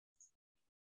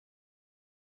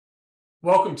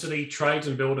Welcome to the Trades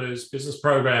and Builders business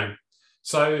program.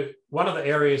 So one of the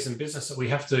areas in business that we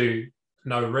have to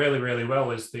know really, really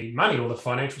well is the money or the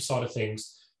financial side of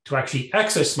things. To actually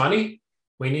access money,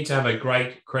 we need to have a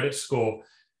great credit score.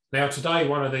 Now, today,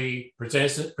 one of the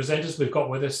presenters we've got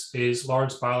with us is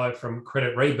Laurence from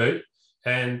CreditReboot.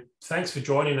 And thanks for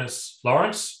joining us,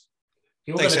 Laurence.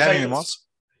 Thanks for having me, Moss.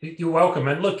 You're welcome.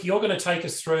 And look, you're going to take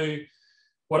us through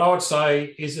what I would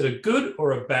say, is it a good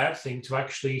or a bad thing to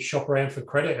actually shop around for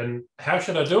credit, and how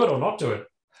should I do it or not do it?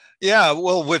 Yeah,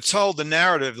 well, we're told the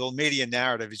narrative, the media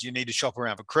narrative, is you need to shop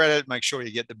around for credit, make sure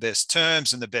you get the best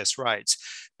terms and the best rates.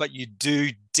 But you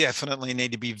do definitely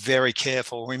need to be very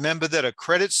careful. Remember that a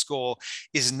credit score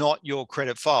is not your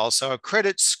credit file. So a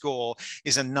credit score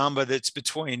is a number that's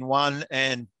between 1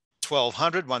 and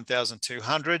 1,200,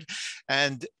 1,200.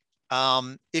 And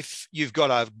if you've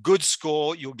got a good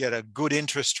score, you'll get a good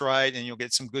interest rate and you'll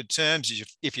get some good terms.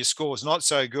 If your score is not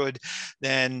so good,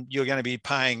 then you're going to be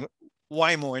paying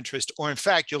way more interest, or in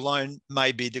fact, your loan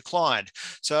may be declined.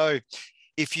 So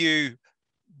if you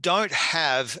don't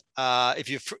have, if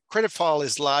your credit file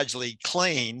is largely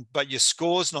clean, but your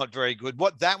score's not very good,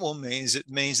 what that will mean is it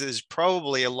means there's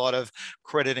probably a lot of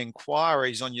credit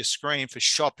inquiries on your screen for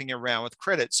shopping around with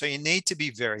credit. So you need to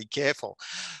be very careful.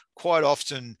 Quite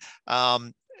often,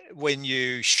 when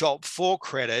you shop for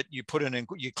credit, you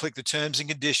click the terms and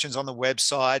conditions on the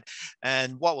website,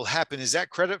 and what will happen is that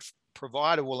credit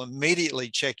provider will immediately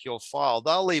check your file.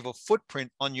 They'll leave a footprint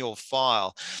on your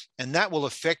file, and that will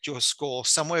affect your score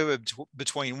somewhere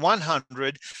between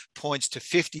 100 points to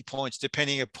 50 points,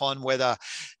 depending upon whether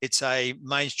it's a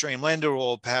mainstream lender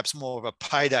or perhaps more of a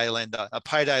payday lender. A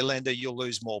payday lender, you'll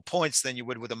lose more points than you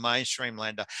would with a mainstream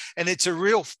lender. And it's a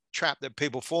real trap that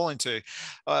people fall into.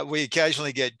 We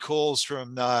occasionally get calls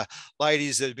from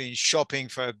ladies that have been shopping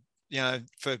for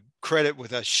credit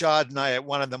with a Chardonnay at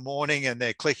 1 a.m, and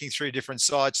they're clicking through different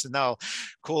sites, and they'll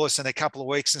call us in a couple of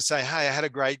weeks and say, hey, I had a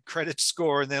great credit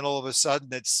score. And then all of a sudden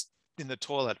it's in the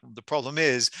toilet. The problem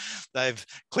is they've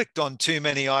clicked on too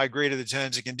many I agree to the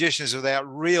terms and conditions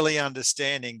without really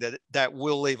understanding that that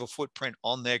will leave a footprint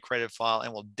on their credit file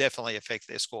and will definitely affect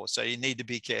their score. So you need to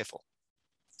be careful.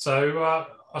 So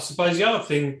I suppose the other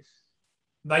thing,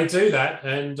 they do that,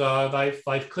 and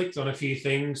they've clicked on a few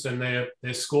things, and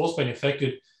their score's been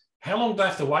affected. How long do they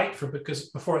have to wait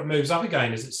before it moves up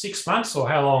again? Is it 6 months, or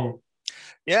how long?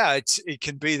 Yeah, it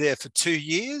can be there for 2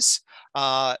 years.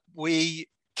 We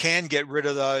can get rid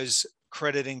of those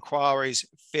credit inquiries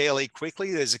fairly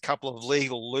quickly. There's a couple of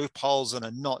legal loopholes that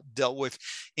are not dealt with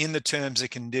in the terms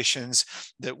and conditions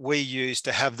that we use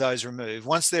to have those removed.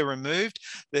 Once they're removed,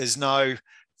 there's no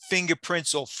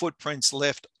fingerprints or footprints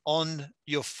left on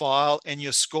your file, and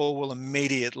your score will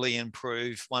immediately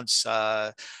improve once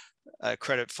a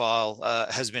credit file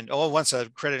once a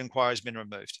credit inquiry has been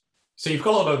removed. So you've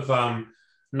got a lot of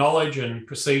knowledge and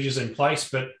procedures in place,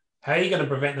 but how are you going to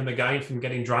prevent them again from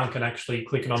getting drunk and actually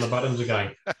clicking on the buttons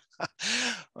again?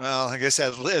 Well, I guess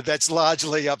that's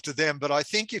largely up to them. But I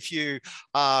think if you're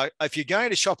going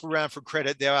to shop around for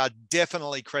credit, there are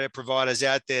definitely credit providers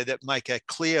out there that make a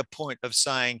clear point of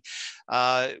saying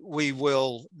we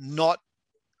will not.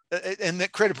 And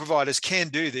that credit providers can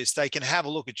do this. They can have a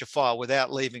look at your file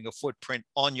without leaving a footprint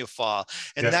on your file.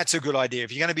 And that's a good idea.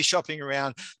 If you're going to be shopping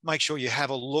around, make sure you have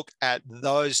a look at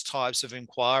those types of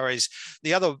inquiries.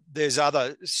 There's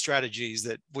other strategies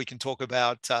that we can talk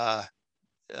about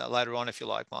later on, if you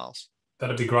like, Miles.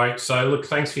 That'd be great. So look,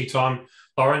 thanks for your time,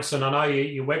 Laurence. And I know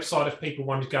your website, if people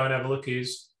want to go and have a look,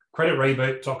 is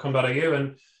creditreboot.com.au,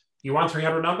 and your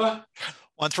 1300 number?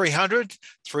 1300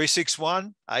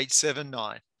 361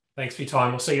 879. Thanks for your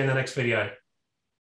time. We'll see you in the next video.